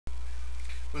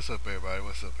What's up, everybody?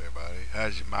 What's up, everybody?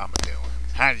 How's your mama doing?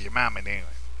 How's your mama doing?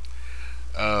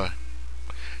 Uh,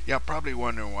 y'all probably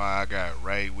wondering why I got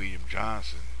Ray William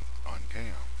Johnson on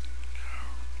cam.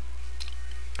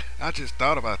 I just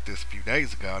thought about this a few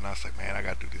days ago, and I was like, man, I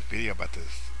gotta do this video about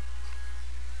this.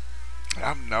 And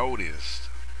I've noticed,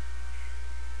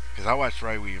 because I watched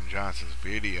Ray William Johnson's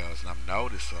videos, and I've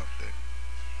noticed something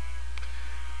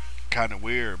kind of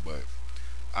weird, but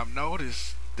I've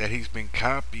noticed that he's been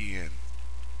copying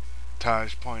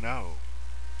Tosh.0.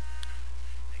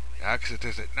 I could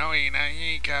just say, no, he not.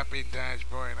 He ain't copying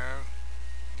Tosh.0.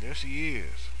 Yes, he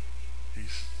is.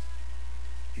 He's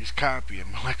he's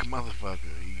copying like a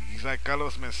motherfucker. He's like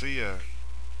Carlos Mencia.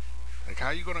 Like,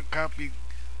 how you gonna copy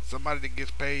somebody that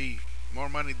gets paid more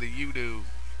money than you do,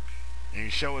 and your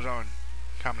show is on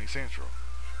Comedy Central?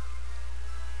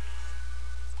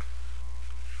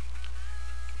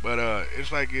 But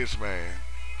it's like this, man.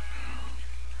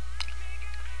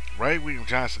 Ray William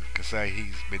Johnson can say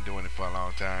he's been doing it for a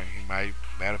long time. He might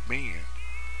have been,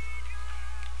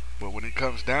 but when it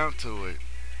comes down to it,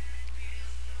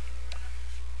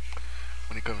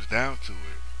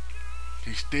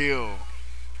 he's still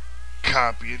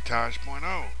copying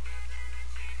Tosh.0.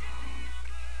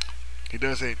 He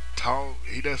doesn't talk.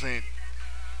 He doesn't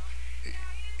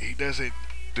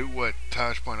do what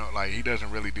Tosh.0, like, he doesn't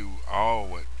really do all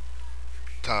what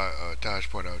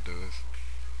Tosh.0 does.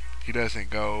 He doesn't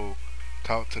go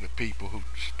talk to the people who've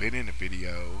been in the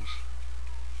videos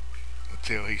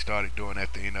until he started doing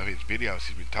at the end of his videos.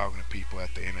 He's been talking to people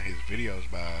at the end of his videos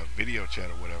by video chat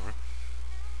or whatever.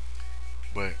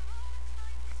 But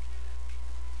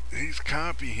he's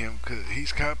copying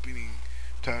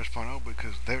Tosh.0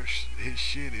 because his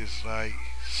shit is like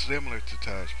similar to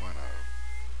Tosh.0.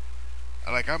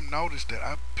 Like, I've noticed that,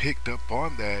 I picked up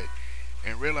on that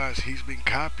and realized he's been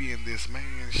copying this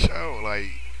man's show.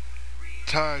 Like,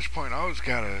 Tosh.0's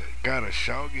got a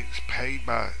show, gets paid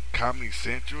by Comedy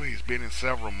Central. He's been in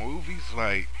several movies.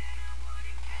 Like,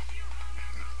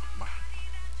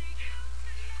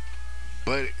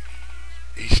 but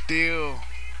he's still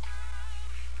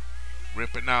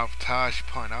ripping off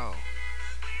Tosh.0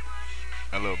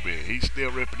 a little bit. He's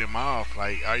still ripping him off.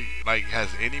 Like,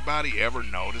 has anybody ever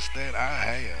noticed that?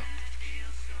 I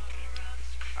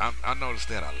have. I noticed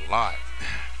that a lot.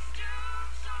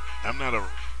 I'm not a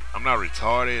I'm not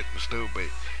retarded and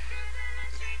stupid.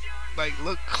 Like,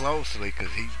 look closely,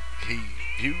 cause he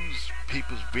views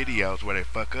people's videos where they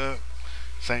fuck up.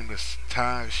 Same as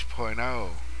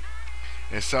Tosh.0.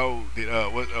 And so did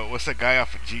what's that guy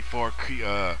off of G4?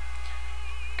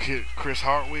 Chris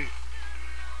Hardwick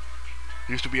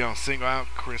used to be on Single Out.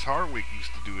 Chris Hardwick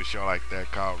used to do a show like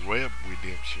that called Web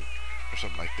Redemption or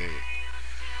something like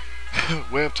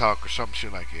that. Web Talk or some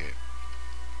shit like that.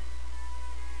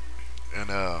 And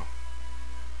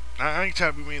I ain't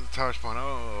trying to be mean to Tosh.0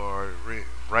 or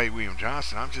Ray William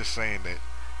Johnson. I'm just saying that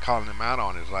calling him out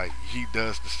on it is like he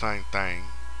does the same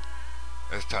thing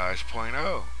as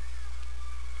Tosh.0.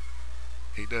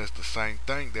 He does the same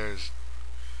thing. To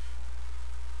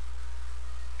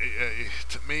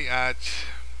me,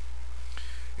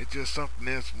 it's just something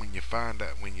else when you find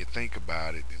out, when you think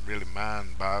about it, and really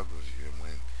mind boggles you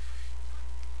when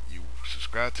you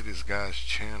subscribe to this guy's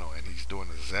channel and he's doing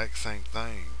the exact same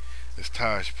thing as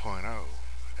Tosh.0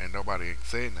 and nobody ain't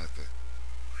saying nothing.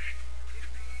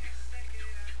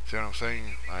 See what I'm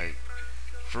saying? Like,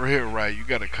 for real, right? You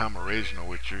gotta come original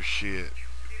with your shit.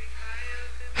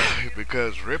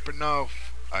 Because ripping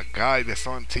off a guy that's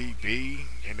on TV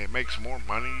and that makes more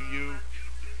money than you,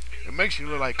 it makes you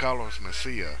look like Carlos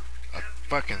Mencia, a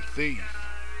fucking thief.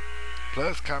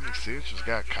 Plus, Comedy Central's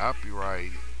got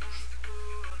copyright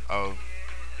of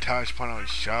Tosh.0's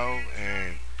show,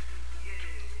 and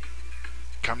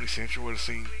Comedy Central would have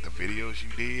seen the videos you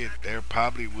did. They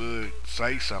probably would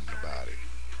say something about it.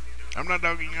 I'm not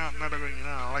dogging you out. I'm not dogging you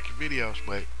out. I like your videos,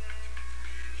 but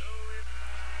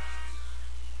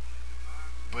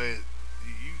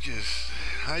you just,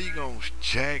 how you gonna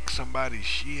jack somebody's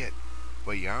shit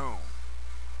for your own?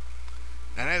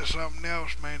 And that's something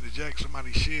else, man, to jack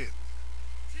somebody's shit.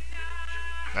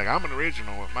 Like, I'm an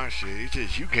original with my shit. It's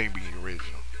just you can't be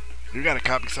original. You gotta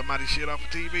copy somebody's shit off of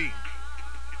TV.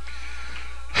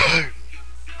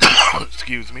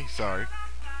 Excuse me, sorry.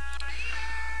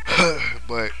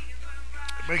 But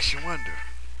it makes you wonder.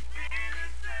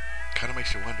 Kinda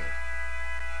makes you wonder.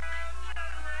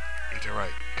 Ain't that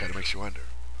right? Kinda makes you wonder.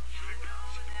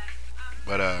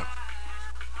 But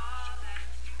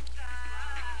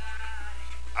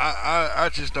I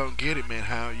just don't get it, man.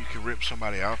 How you can rip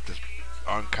somebody off this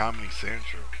on Comedy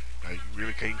Central? Like, you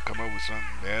really can't come up with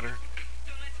something better?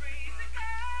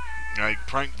 Like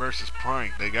prank versus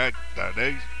prank. They got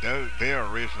they're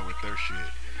original with their shit.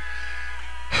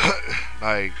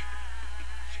 like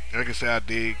like I said, I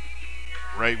dig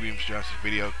RayWilliamsJohnson's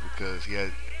videos because he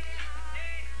had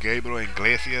Gabriel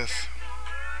Iglesias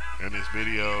in his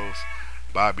videos,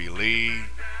 Bobby Lee,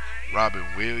 Robin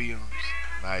Williams.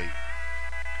 Like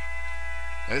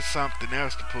that's something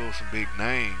else to pull some big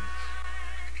names.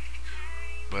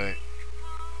 But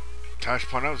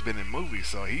Tosh.0's been in movies,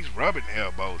 so he's rubbing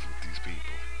elbows with these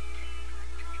people.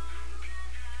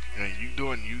 And you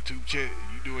doing YouTube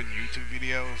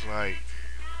videos, like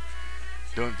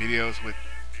doing videos with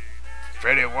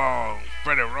Freddie Wong.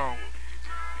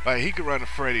 Like he could run a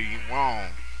Freddie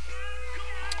Wong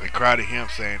and cry to him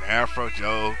saying Afro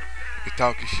Joe is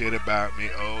talking shit about me.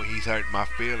 Oh, he's hurting my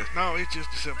feelings. No, it's just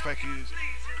the simple fact you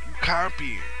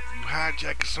copying, you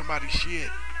hijacking somebody's shit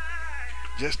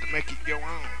just to make it your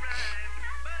own.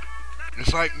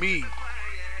 It's like me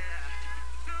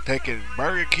taking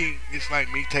Burger King. It's like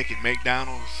me taking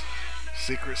McDonald's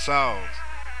secret sauce,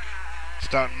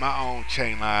 starting my own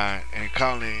chain line and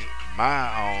calling it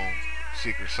my own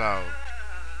secret sauce.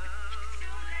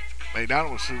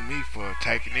 McDonald's would sue me for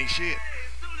taking their shit.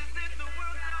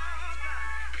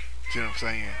 See what I'm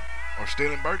saying? Or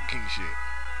stealing Burger King shit.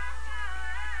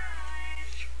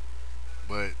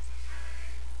 But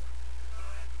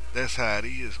that's how it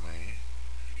is, man.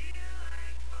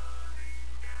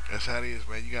 That's how it is,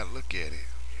 man. You gotta look at it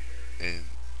in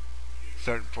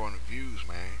certain point of views,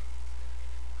 man.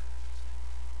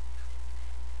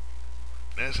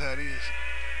 That's how it is.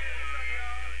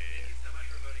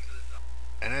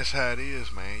 And that's how it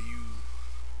is, man.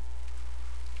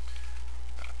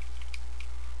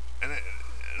 And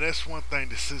that's one thing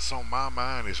that sits on my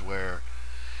mind is where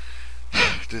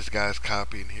this guy's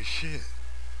copying his shit.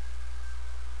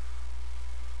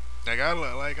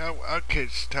 I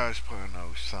catch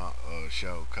Tosh.0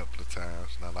 show a couple of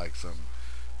times, and I like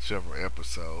several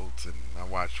episodes, and I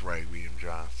watch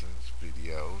RayWilliamsJohnson's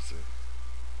videos, and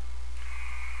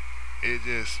it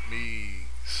just me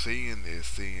seeing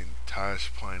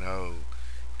Tosh.0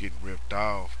 getting ripped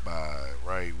off by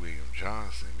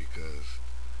RayWilliamsJohnson because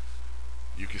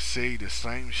you can see the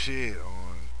same shit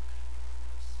on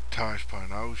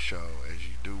Tosh.0 show as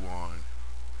you do on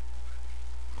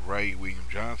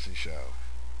RayWilliamsJohnson show.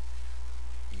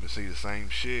 You can see the same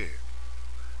shit.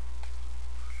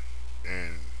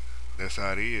 And that's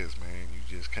how it is, man.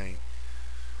 You just can't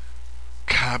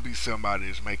copy somebody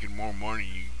that's making more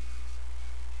money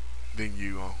than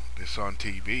you that's on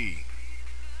TV.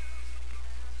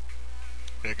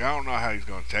 Like, I don't know how he's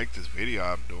gonna take this video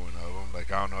I'm doing of him.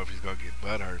 Like, I don't know if he's gonna get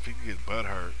butthurt. If he can get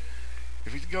butthurt,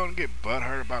 if he's gonna get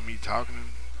butthurt about me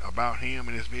talking about him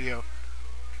in this video,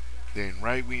 then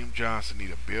RayWilliamsJohnson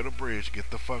need to build a bridge, get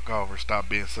the fuck over, stop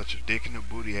being such a dick in the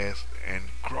booty ass, and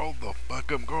grow the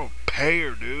fuck up, grow a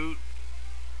pair, dude.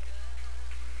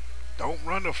 Don't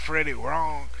run to Freddie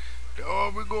wrong.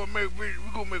 Oh, we're gonna make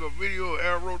a video of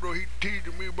Arrow though he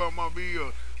teaching me about my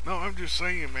video. No, I'm just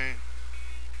saying, man.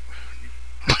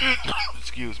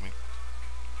 Excuse me.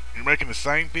 You're making the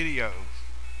same videos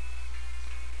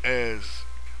as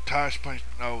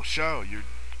Tosh.0 show. You're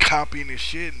copying his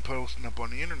shit and posting up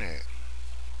on the internet.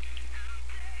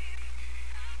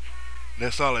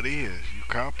 That's all it is. You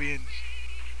copying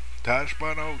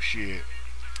Tosh.0 shit,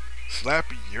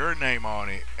 slapping your name on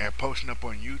it, and posting up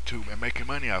on YouTube and making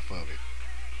money off of it.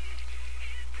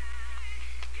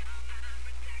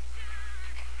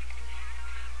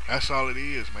 That's all it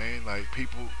is, man. Like,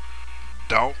 people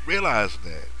don't realize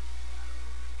that.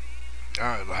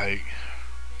 Like,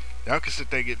 y'all can sit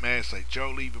there and get mad and say,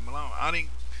 Joe, leave him alone. I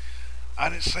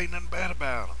didn't say nothing bad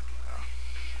about him.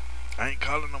 I ain't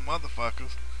calling them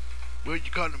motherfuckers. Well,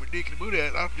 you calling him a dick in the booty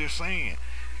ass. I'm just saying,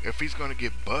 if he's gonna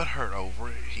get butthurt over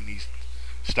it, he needs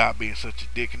to stop being such a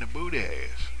dick in the booty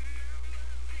ass.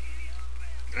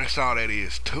 That's all that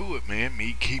is to it, man.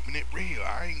 Me keeping it real.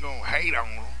 I ain't gonna hate on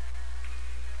him.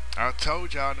 I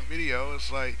told y'all in the video,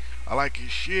 it's like, I like his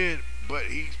shit, but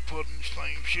he's putting the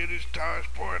same shit as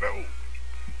Tosh.0.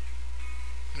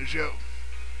 So,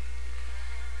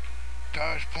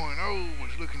 Tosh.0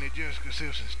 was looking at Jessica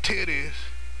Simpson's titties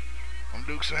on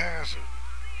Dukes of Hazzard.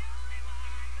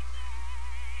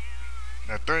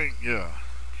 I think, yeah.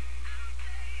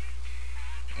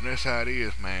 And that's how it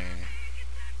is, man.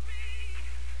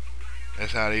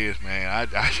 That's how it is, man. I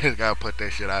just gotta put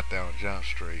that shit out there on Jump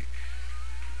Street.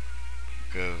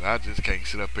 Cause I just can't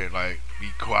sit up here and like be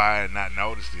quiet and not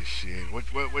notice this shit.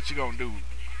 What you gonna do,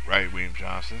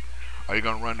 RayWilliamsJohnson? Are you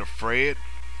gonna run to Fred?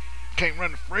 Can't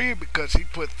run to Fred because he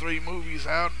put 3 movies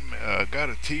out, got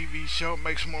a TV show,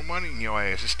 makes more money than your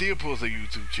ass. It still pulls a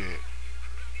YouTube check.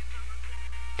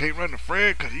 Can't run to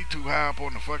Fred because he too high up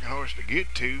on the fucking horse to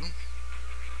get to.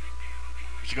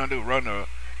 What you gonna do? Run a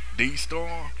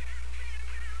D-Storm?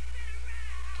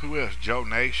 Who else? Joe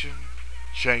Nation,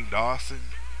 Shane Dawson,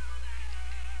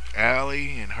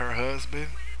 Allie and her husband,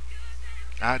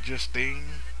 I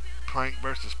Justine, Prank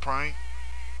versus Prank,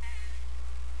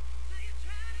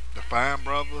 the Fine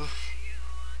Brothers.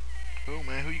 Who,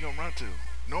 man? Who you gonna run to?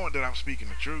 Knowing that I'm speaking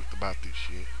the truth about this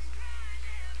shit.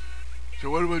 So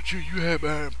what about you? You have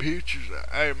behind pictures.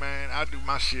 Hey, man, I do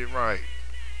my shit right.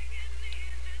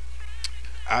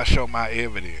 I show my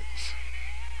evidence.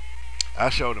 I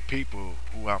show the people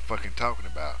who I'm fucking talking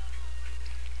about.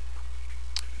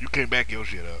 You can't back your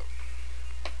shit up.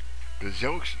 Because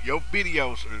your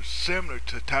videos are similar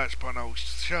to Tosh.0's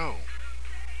show.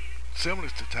 Similar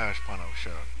to Tosh.0's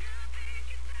show.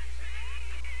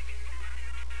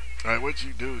 Like, what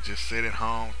you do, just sit at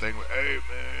home thinking, hey,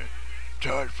 man,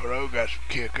 Tosh.0 got some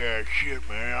kick-ass shit,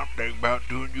 man. I'm thinking about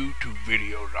doing YouTube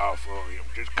videos off of him.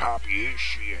 Just copy his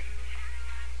shit.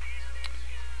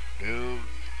 Dude,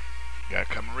 gotta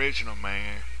come original,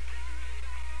 man.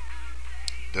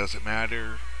 Doesn't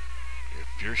matter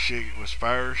if your shit was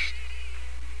first,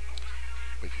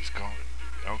 but it's going.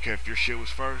 I don't care if your shit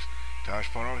was first.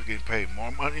 Tosh.0 is getting paid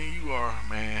more money than you are,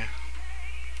 man.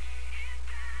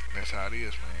 That's how it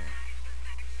is, man.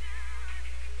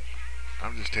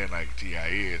 I'm just telling like T.I.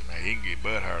 is, man. He can get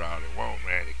butthurt all he wants,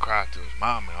 man. He cry to his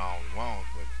mama all he wants,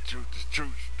 but the truth is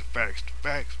truth. The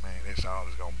facts, man. That's all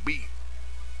it's gonna be.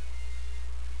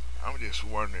 I'm just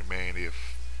wondering, man,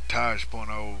 if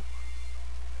Tosh.0,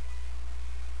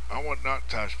 I want not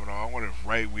Tosh.0, I wonder if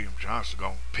RayWilliamsJohnson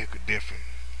gonna pick a different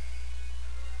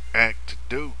act to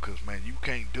do, cause man, you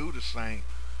can't do the same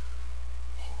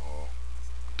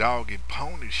dog and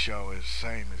pony show as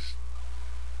same as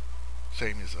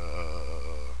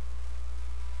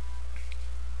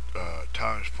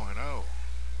Tosh.0,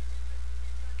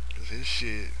 cause his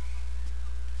shit,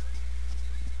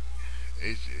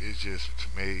 it's just, to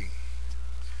me,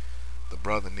 the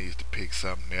brother needs to pick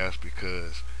something else,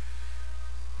 because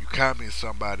you copying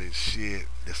somebody's shit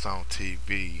that's on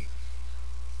TV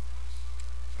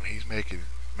and he's making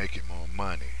more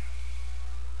money.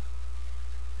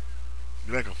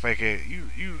 You like a fake ass,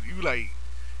 you like,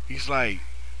 he's like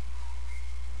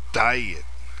Diet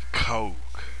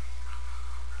Coke.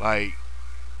 Like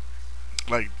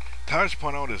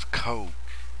Tosh.0 is Coke.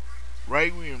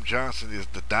 RayWilliamsJohnson is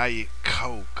the Diet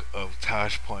Coke of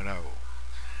Tosh.0.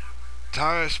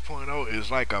 Tosh.0 is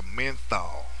like a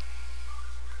menthol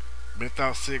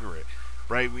cigarette.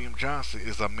 RayWilliamsJohnson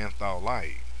is a menthol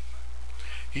light.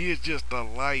 He is just the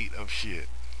light of shit.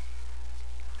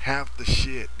 Half the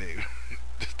shit that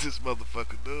this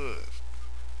motherfucker does.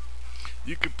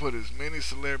 You can put as many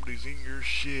celebrities in your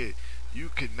shit, you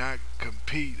cannot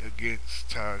compete against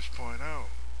Tosh.0.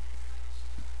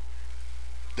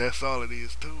 That's all it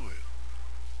is to it.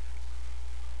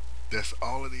 That's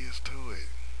all it is to it.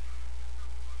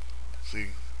 See,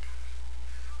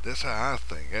 that's how I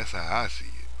think. That's how I see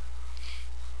it.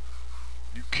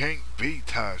 You can't beat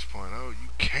Tosh.0. You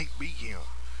can't beat him.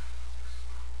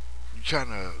 You trying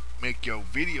to make your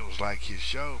videos like his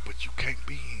show, but you can't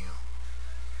beat him.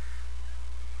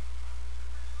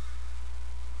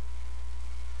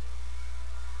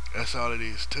 That's all it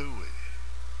is to it.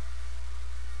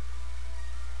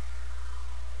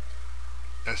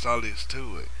 That's all there is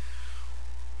to it.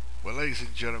 Well, ladies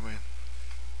and gentlemen,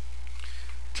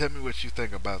 tell me what you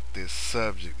think about this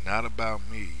subject. Not about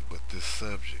me, but this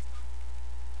subject.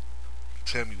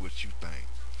 Tell me what you think.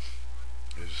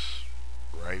 Is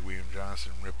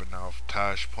RayWilliamsJohnson ripping off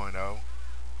Tosh.0?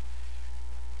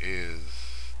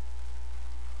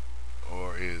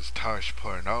 Or is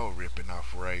Tosh.0 ripping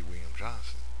off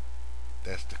RayWilliamsJohnson?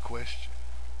 That's the question.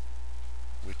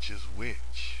 Which is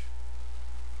which?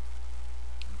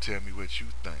 Tell me what you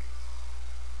think.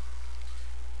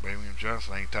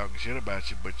 RayWilliamsJohnson ain't talking shit about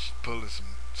you, but you pulling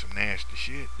some nasty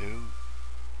shit, dude.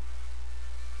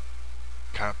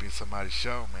 Copying somebody's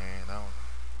show, man. I don't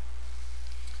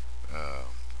know.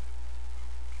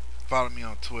 Follow me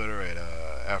on Twitter at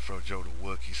AfroJoe the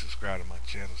Wookie. Subscribe to my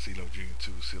channel, CeeLo Jr.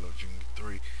 2, CeeLo Jr.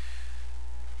 3.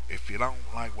 If you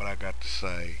don't like what I got to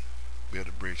say, build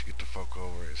a bridge, get the fuck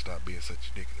over it, and stop being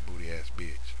such a dick in the booty ass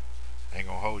bitch. I ain't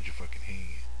gonna hold your fucking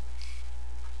hand.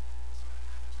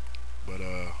 But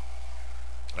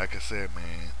like I said,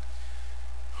 man,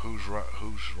 who's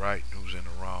right and who's in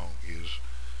the wrong? Is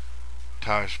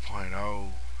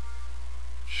Tosh.0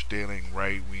 stealing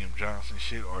RayWilliamsJohnson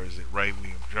shit, or is it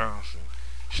RayWilliamsJohnson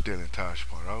stealing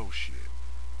Tosh.0 shit?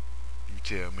 You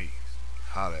tell me.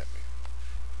 Holla at me.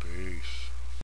 Peace.